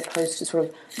hood, as opposed to sort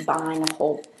of buying a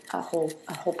whole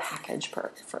package,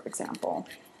 for example.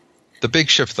 The big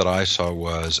shift that I saw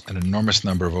was an enormous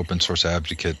number of open source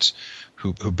advocates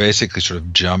who basically sort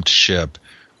of jumped ship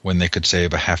when they could save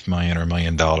 $500,000 or $1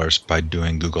 million by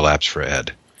doing Google Apps for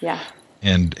Ed. Yeah.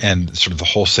 And sort of the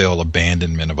wholesale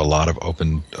abandonment of a lot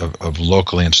of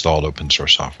locally installed open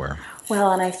source software.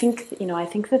 Well, and I think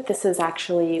that this is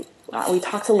actually, we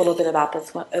talked a little bit about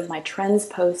this of my trends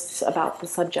posts about the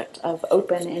subject of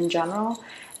open in general,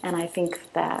 and I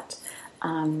think that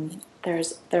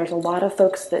there's a lot of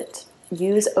folks that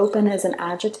use open as an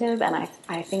adjective, and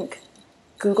I think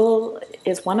Google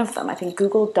is one of them. I think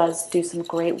Google does do some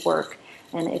great work,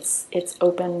 and it's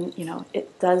open,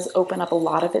 it does open up a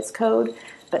lot of its code,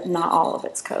 but not all of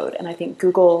its code. And I think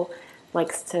Google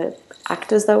likes to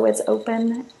act as though it's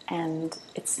open, and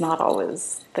it's not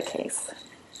always the case.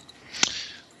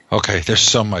 Okay, there's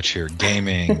so much here.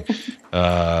 Gaming,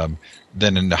 then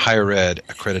in the higher ed,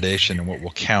 accreditation and what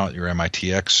will count, your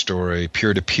MITx story,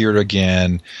 peer-to-peer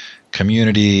again,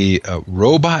 community,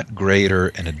 robot grader,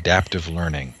 and adaptive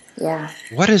learning. Yeah.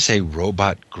 What is a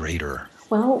robot grader?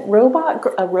 Well,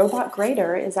 a robot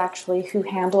grader is actually who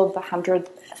handled the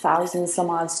 100,000 some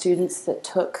odd students that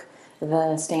took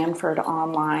the Stanford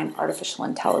online artificial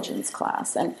intelligence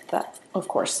class. And that, of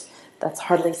course, that's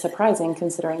hardly surprising,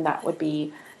 considering that would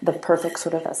be the perfect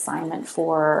sort of assignment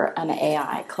for an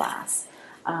AI class.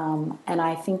 And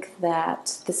I think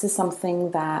that this is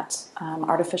something that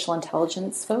artificial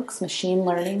intelligence folks, machine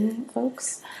learning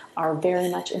folks, are very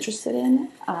much interested in.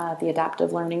 The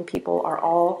adaptive learning people are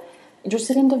all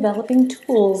interested in developing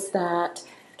tools that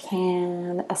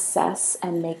can assess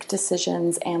and make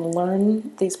decisions and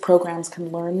learn. These programs can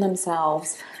learn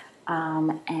themselves.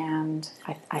 And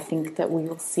I think that we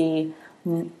will see, I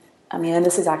mean, and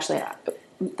this is actually,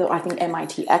 I think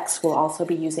MITx will also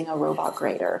be using a robot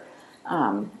grader.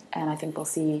 And I think we'll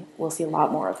see a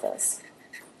lot more of this.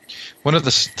 One of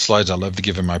the slides I love to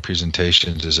give in my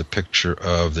presentations is a picture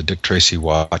of the Dick Tracy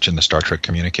watch and the Star Trek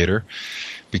communicator,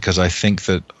 because I think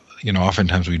that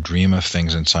oftentimes we dream of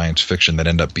things in science fiction that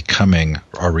end up becoming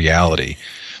our reality,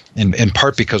 in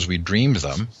part because we dreamed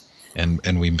them,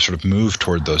 and we sort of move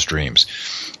toward those dreams.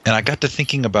 And I got to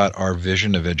thinking about our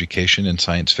vision of education in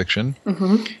science fiction,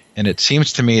 and it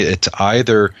seems to me it's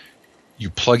either you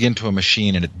plug into a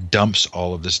machine and it dumps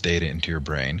all of this data into your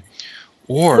brain,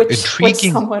 or which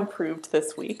someone proved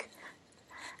this week.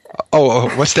 Oh,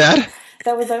 what's that?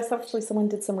 That was actually, someone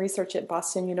did some research at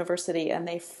Boston University, and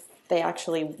they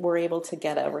actually were able to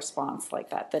get a response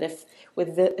like that. That if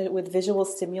with visual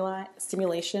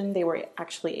stimulation, they were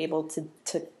actually able to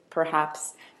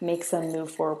perhaps make some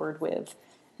move forward with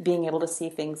being able to see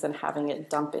things and having it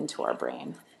dump into our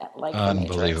brain, like the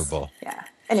Matrix. Unbelievable. Yeah.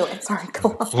 Anyway, sorry,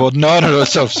 go on. Well, no.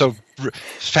 So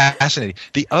fascinating.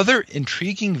 The other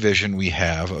intriguing vision we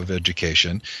have of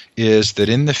education is that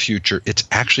in the future, it's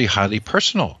actually highly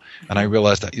personal. And I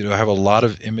realize that, I have a lot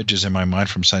of images in my mind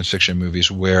from science fiction movies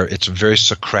where it's a very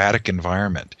Socratic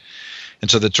environment.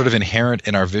 And so that's sort of inherent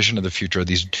in our vision of the future are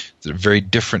these very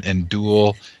different and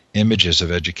dual images of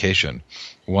education.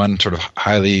 One sort of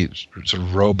highly sort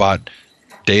of robot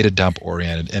data dump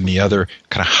oriented, and the other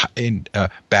kind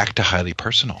of back to highly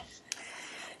personal.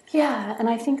 Yeah, and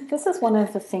I think this is one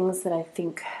of the things that I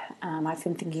think I've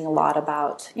been thinking a lot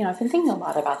about. I've been thinking a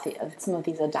lot about some of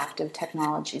these adaptive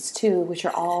technologies too, which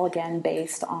are all again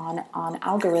based on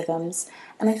algorithms.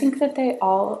 And I think that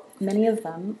many of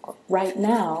them, right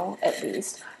now at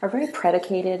least, are very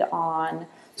predicated on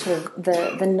sort of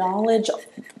the knowledge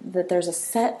that there's a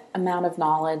set amount of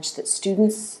knowledge that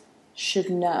students should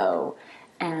know,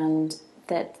 and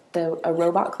that a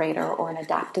robot grader or an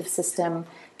adaptive system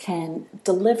can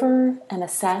deliver and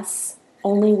assess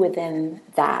only within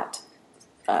that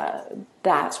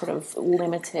sort of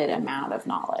limited amount of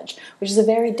knowledge, which is a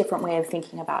very different way of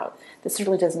thinking about this.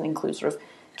 Really doesn't include sort of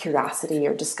curiosity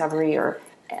or discovery or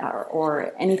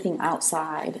anything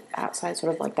outside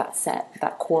sort of like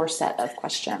that core set of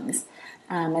questions.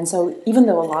 And so even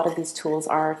though a lot of these tools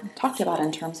are talked about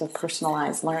in terms of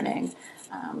personalized learning,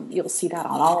 you'll see that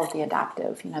on all of the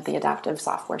adaptive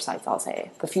software sites. I'll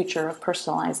say the future of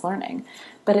personalized learning,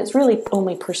 but it's really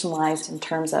only personalized in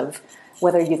terms of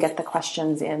whether you get the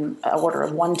questions in an order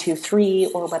of 1, 2,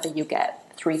 3, or whether you get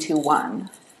 3, 2, 1.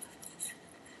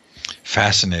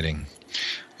 Fascinating.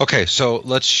 Okay, so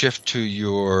let's shift to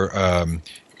your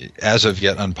as of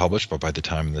yet unpublished, but by the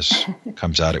time this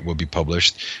comes out, it will be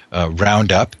published.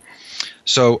 Roundup.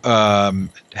 So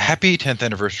happy 10th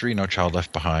anniversary, No Child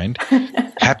Left Behind.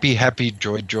 Happy,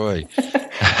 joy.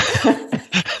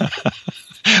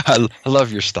 I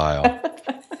love your style.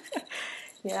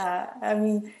 Yeah, I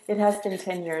mean, it has been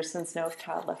 10 years since No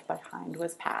Child Left Behind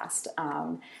was passed,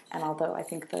 and although I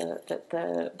think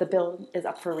the bill is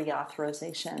up for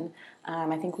reauthorization,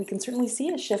 I think we can certainly see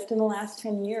a shift in the last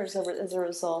 10 years as a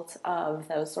result of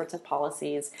those sorts of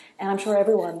policies, and I'm sure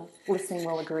everyone listening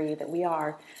will agree that we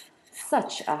are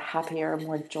such a happier,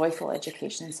 more joyful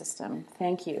education system.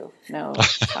 Thank you, No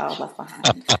Child Left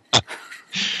Behind.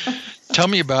 Tell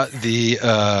me about the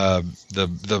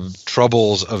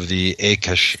troubles of the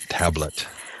Akash tablet.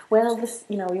 Well,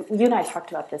 you and I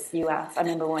talked about this. You asked, I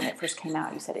remember when it first came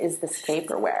out, you said, is this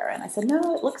vaporware? And I said,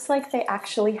 no, it looks like they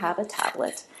actually have a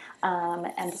tablet.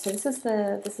 And so this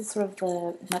is sort of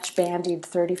the much bandied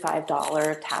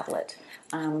 $35 tablet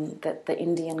that the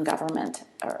Indian government,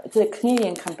 or it's a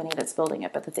Canadian company that's building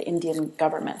it, but that the Indian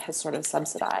government has sort of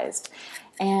subsidized.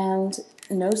 And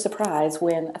no surprise,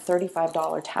 when a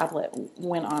 $35 tablet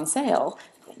went on sale,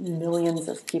 millions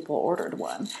of people ordered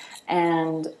one.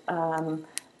 And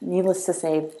needless to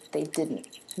say, they didn't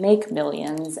make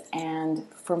millions. And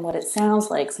from what it sounds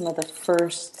like, some of the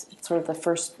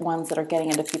first ones that are getting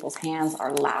into people's hands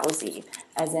are lousy,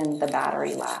 as in the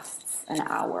battery lasts an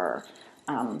hour.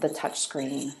 The touch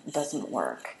screen doesn't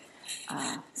work.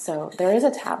 So there is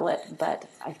a tablet, but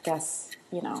I guess,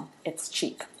 it's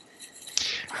cheap.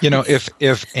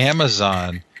 If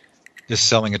Amazon is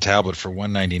selling a tablet for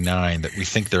 $199 that we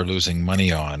think they're losing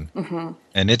money on, mm-hmm.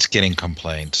 and it's getting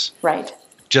complaints, right?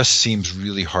 Just seems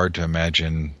really hard to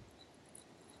imagine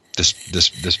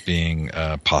this being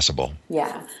possible.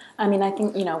 Yeah, I mean, I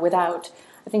think without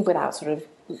sort of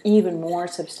even more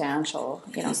substantial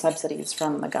subsidies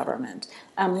from the government,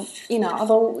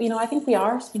 although I think we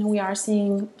are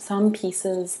seeing some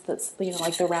pieces that's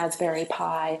like the Raspberry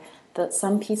Pi, that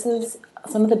some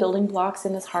of the building blocks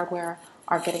in this hardware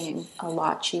are getting a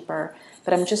lot cheaper,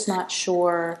 but I'm just not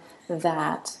sure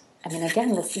that, I mean,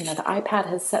 again, the iPad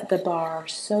has set the bar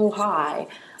so high.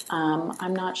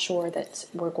 I'm not sure that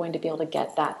we're going to be able to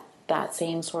get that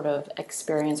same sort of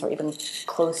experience, or even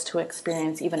close to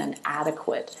experience, even an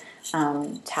adequate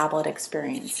tablet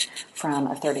experience from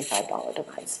a $35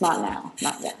 device. Not now,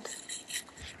 not yet.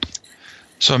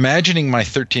 So imagining my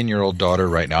 13-year-old daughter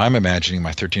right now,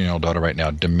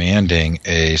 demanding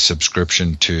a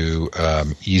subscription to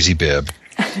EasyBib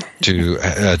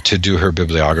to do her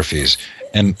bibliographies.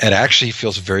 And it actually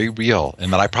feels very real,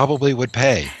 and that I probably would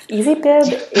pay.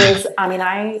 EasyBib is,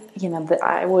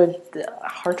 I would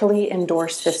heartily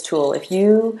endorse this tool. If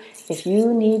you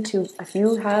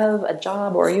have a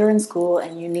job or you're in school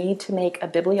and you need to make a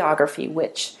bibliography,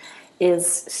 which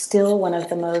is still one of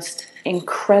the most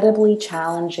incredibly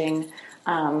challenging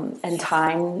and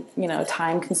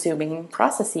time-consuming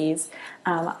processes.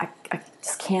 I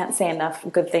just can't say enough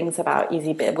good things about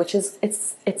EasyBib, which is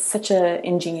it's such an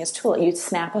ingenious tool. You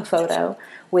snap a photo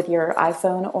with your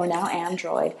iPhone or now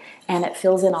Android, and it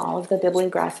fills in all of the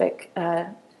bibliographic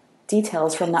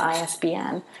details from the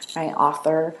ISBN, right?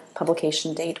 Author,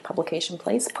 publication date, publication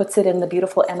place, puts it in the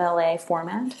beautiful MLA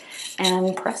format,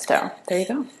 and presto, there you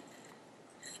go.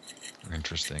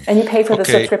 Interesting. And you pay for the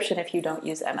subscription if you don't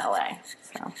use MLA.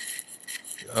 So.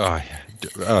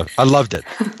 I loved it.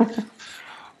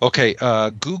 Okay,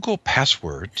 Google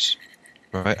passwords.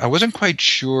 Right. I wasn't quite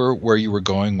sure where you were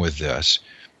going with this,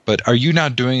 but are you now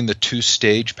doing the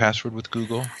two-stage password with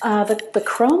Google? The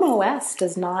Chrome OS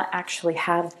does not actually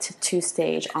have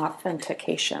two-stage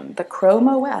authentication. The Chrome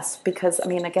OS, because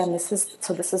again, this is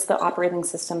the operating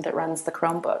system that runs the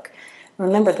Chromebook.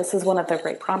 Remember, this is one of their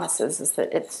great promises: is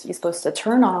that you're supposed to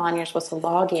turn on, you're supposed to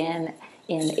log in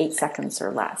 8 seconds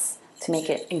or less, to make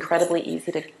it incredibly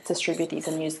easy to distribute these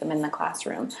and use them in the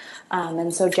classroom.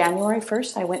 And so January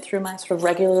 1st, I went through my sort of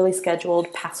regularly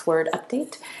scheduled password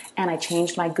update, and I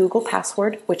changed my Google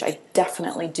password, which I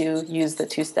definitely do use the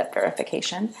two-step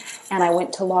verification, and I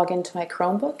went to log into my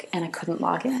Chromebook, and I couldn't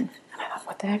log in. And I thought,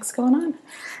 what the heck's going on?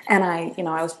 And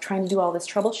I was trying to do all this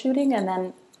troubleshooting, and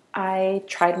then I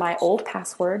tried my old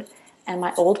password, and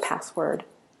my old password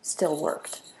still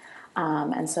worked.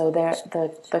 And so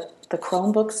the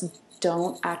Chromebooks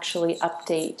don't actually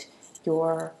update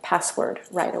your password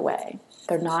right away.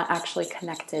 They're not actually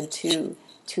connected to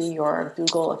your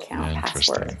Google account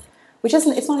password, which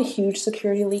it's not a huge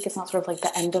security leak. It's not sort of like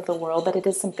the end of the world, but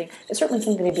it's certainly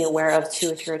something to be aware of too.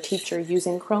 If you're a teacher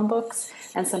using Chromebooks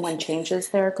and someone changes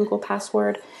their Google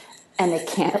password and they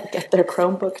can't get their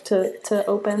Chromebook to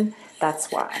open, that's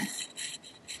why.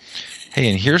 Hey,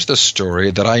 and here's the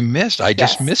story that I missed. I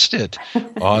just missed it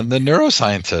on the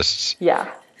neuroscientists.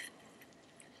 Yeah.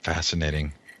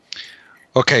 Fascinating.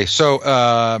 Okay, so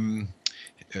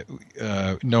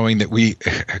knowing that we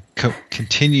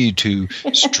continue to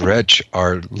stretch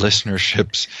our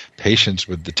listenership's patience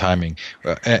with the timing,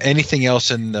 anything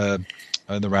else in the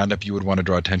roundup you would want to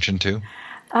draw attention to?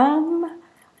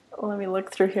 Let me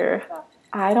look through here.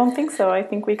 I don't think so. I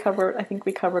think we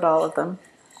covered all of them.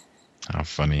 How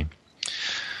funny.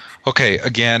 Okay,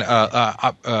 again,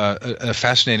 a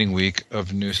fascinating week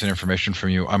of news and information from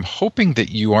you. I'm hoping that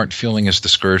you aren't feeling as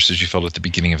discouraged as you felt at the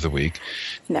beginning of the week.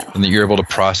 No. And that you're able to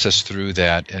process through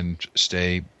that and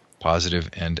stay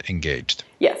positive and engaged.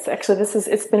 Yes, actually,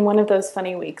 it's been one of those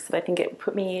funny weeks that I think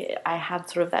I had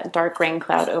sort of that dark rain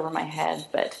cloud over my head,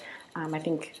 but I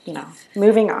think,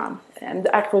 moving on. And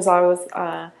afterwards,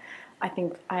 I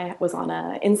think I was on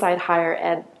Inside Higher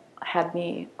Ed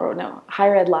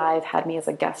Higher Ed Live had me as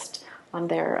a guest on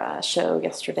their show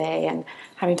yesterday, and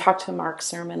having talked to Mark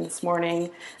Sermon this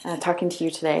morning, talking to you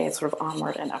today, it's sort of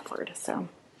onward and upward. So,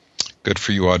 good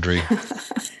for you, Audrey.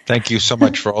 Thank you so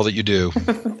much for all that you do.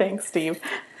 Thanks, Steve.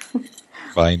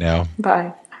 Bye now.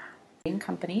 Bye.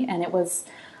 Company, and it was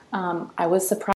I was surprised.